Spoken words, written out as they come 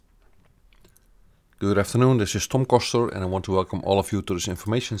Good afternoon, this is Tom Koster and I want to welcome all of you to this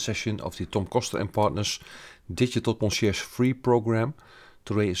information session of the Tom Koster & Partners Digital Concierge Free Program.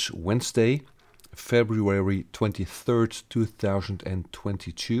 Today is Wednesday, February 23rd,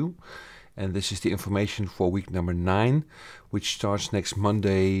 2022, and this is the information for week number 9, which starts next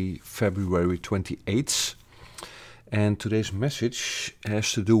Monday, February 28th. And today's message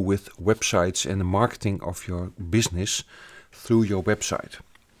has to do with websites and the marketing of your business through your website.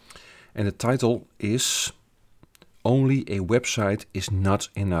 And the title is Only a Website is Not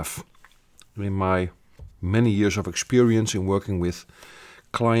Enough. In my many years of experience in working with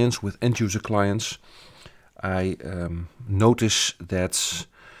clients, with end-user clients, I notice that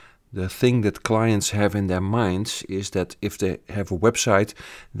the thing that clients have in their minds is that if they have a website,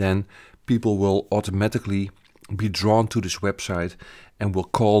 then people will automatically be drawn to this website and will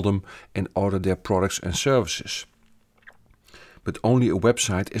call them and order their products and services. But only a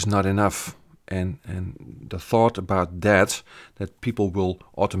website is not enough. And the thought about that people will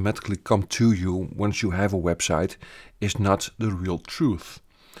automatically come to you once you have a website, is not the real truth.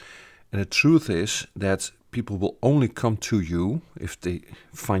 And the truth is that people will only come to you if they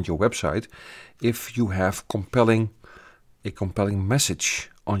find your website, if you have a compelling message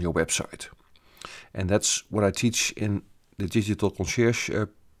on your website. And that's what I teach in the Digital Concierge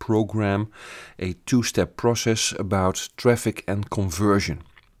program, a 2-step process about traffic and conversion.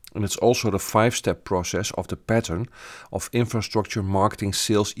 And it's also the 5-step process of the pattern of infrastructure, marketing,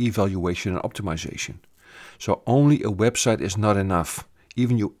 sales, evaluation, and optimization. So only a website is not enough.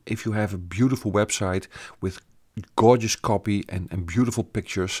 Even if you have a beautiful website with gorgeous copy and beautiful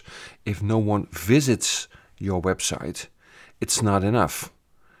pictures, if no one visits your website, it's not enough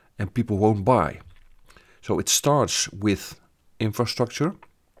and people won't buy. So it starts with infrastructure.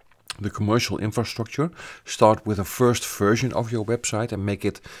 The commercial infrastructure. Start with a first version of your website and make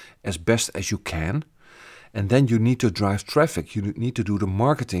it as best as you can. And then you need to drive traffic. You need to do the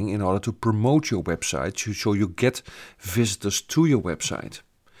marketing in order to promote your website so you get visitors to your website.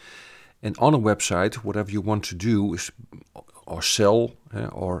 And on a website, whatever you want to do is or sell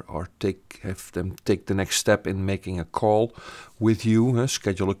or have them take the next step in making a call with you,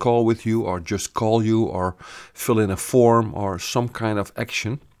 schedule a call with you, or just call you, or fill in a form, or some kind of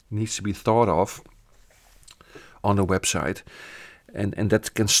action needs to be thought of on the website, and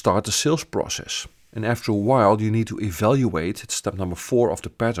that can start the sales process. And after a while, you need to evaluate, it's step number 4 of the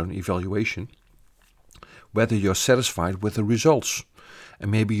pattern, evaluation, whether you're satisfied with the results. And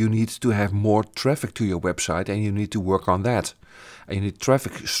maybe you need to have more traffic to your website and you need to work on that. And you need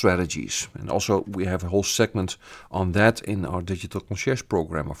traffic strategies. And also we have a whole segment on that in our Digital Concierge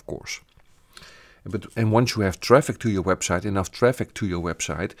program, of course. And once you have traffic to your website, enough traffic to your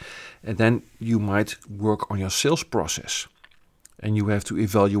website, and then you might work on your sales process. And you have to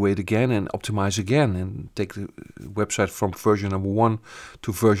evaluate again and optimize again and take the website from version number 1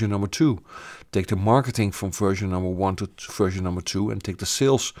 to version number 2. Take the marketing from version number 1 to version number 2 and take the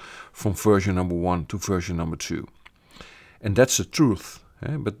sales from version number 1 to version number 2. And that's the truth.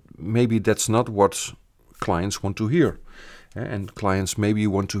 But maybe that's not what clients want to hear. And clients maybe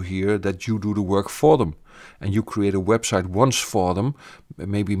want to hear that you do the work for them. And you create a website once for them,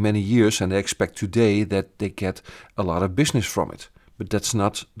 maybe many years, and they expect today that they get a lot of business from it. But that's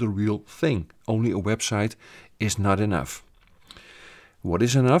not the real thing. Only a website is not enough. What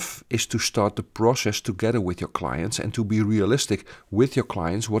is enough is to start the process together with your clients and to be realistic with your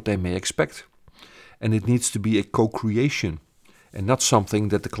clients what they may expect. And it needs to be a co-creation. And not something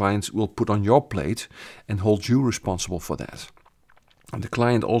that the client will put on your plate and hold you responsible for that. And the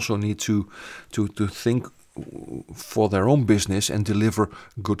client also needs to think for their own business and deliver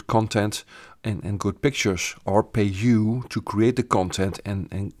good content and good pictures, or pay you to create the content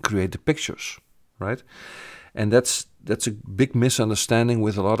and create the pictures, right? And that's a big misunderstanding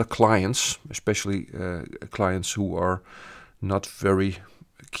with a lot of clients, especially clients who are not very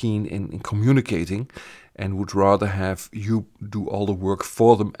keen in communicating and would rather have you do all the work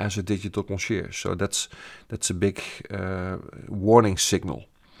for them as a digital concierge. So that's a big warning signal.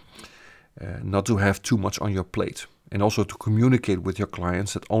 Not to have too much on your plate. And also to communicate with your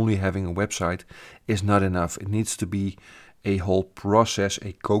clients that only having a website is not enough. It needs to be a whole process,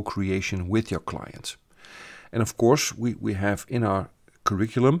 a co-creation with your clients. And of course, we have in our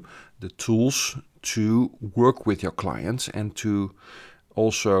curriculum the tools to work with your clients and to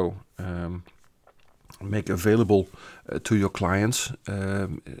also make available to your clients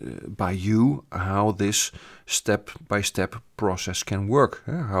by you how this step-by-step process can work,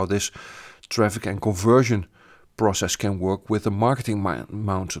 how this traffic and conversion process can work with the marketing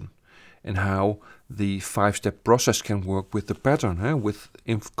mountain, and how the 5-step process can work with the pattern, with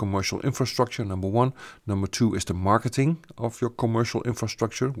commercial infrastructure, number 1. Number 2 is the marketing of your commercial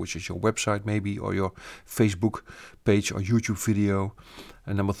infrastructure, which is your website maybe, or your Facebook page or YouTube video.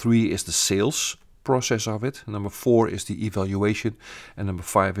 And number 3 is the sales process of it. And number 4 is the evaluation. And number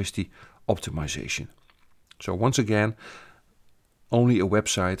 5 is the optimization. So once again, only a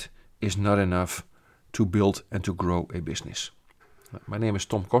website is not enough to build and to grow a business. My name is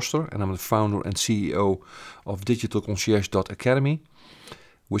Tom Koster and I'm the founder and CEO of digitalconcierge.academy.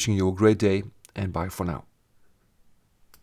 Wishing you a great day and bye for now.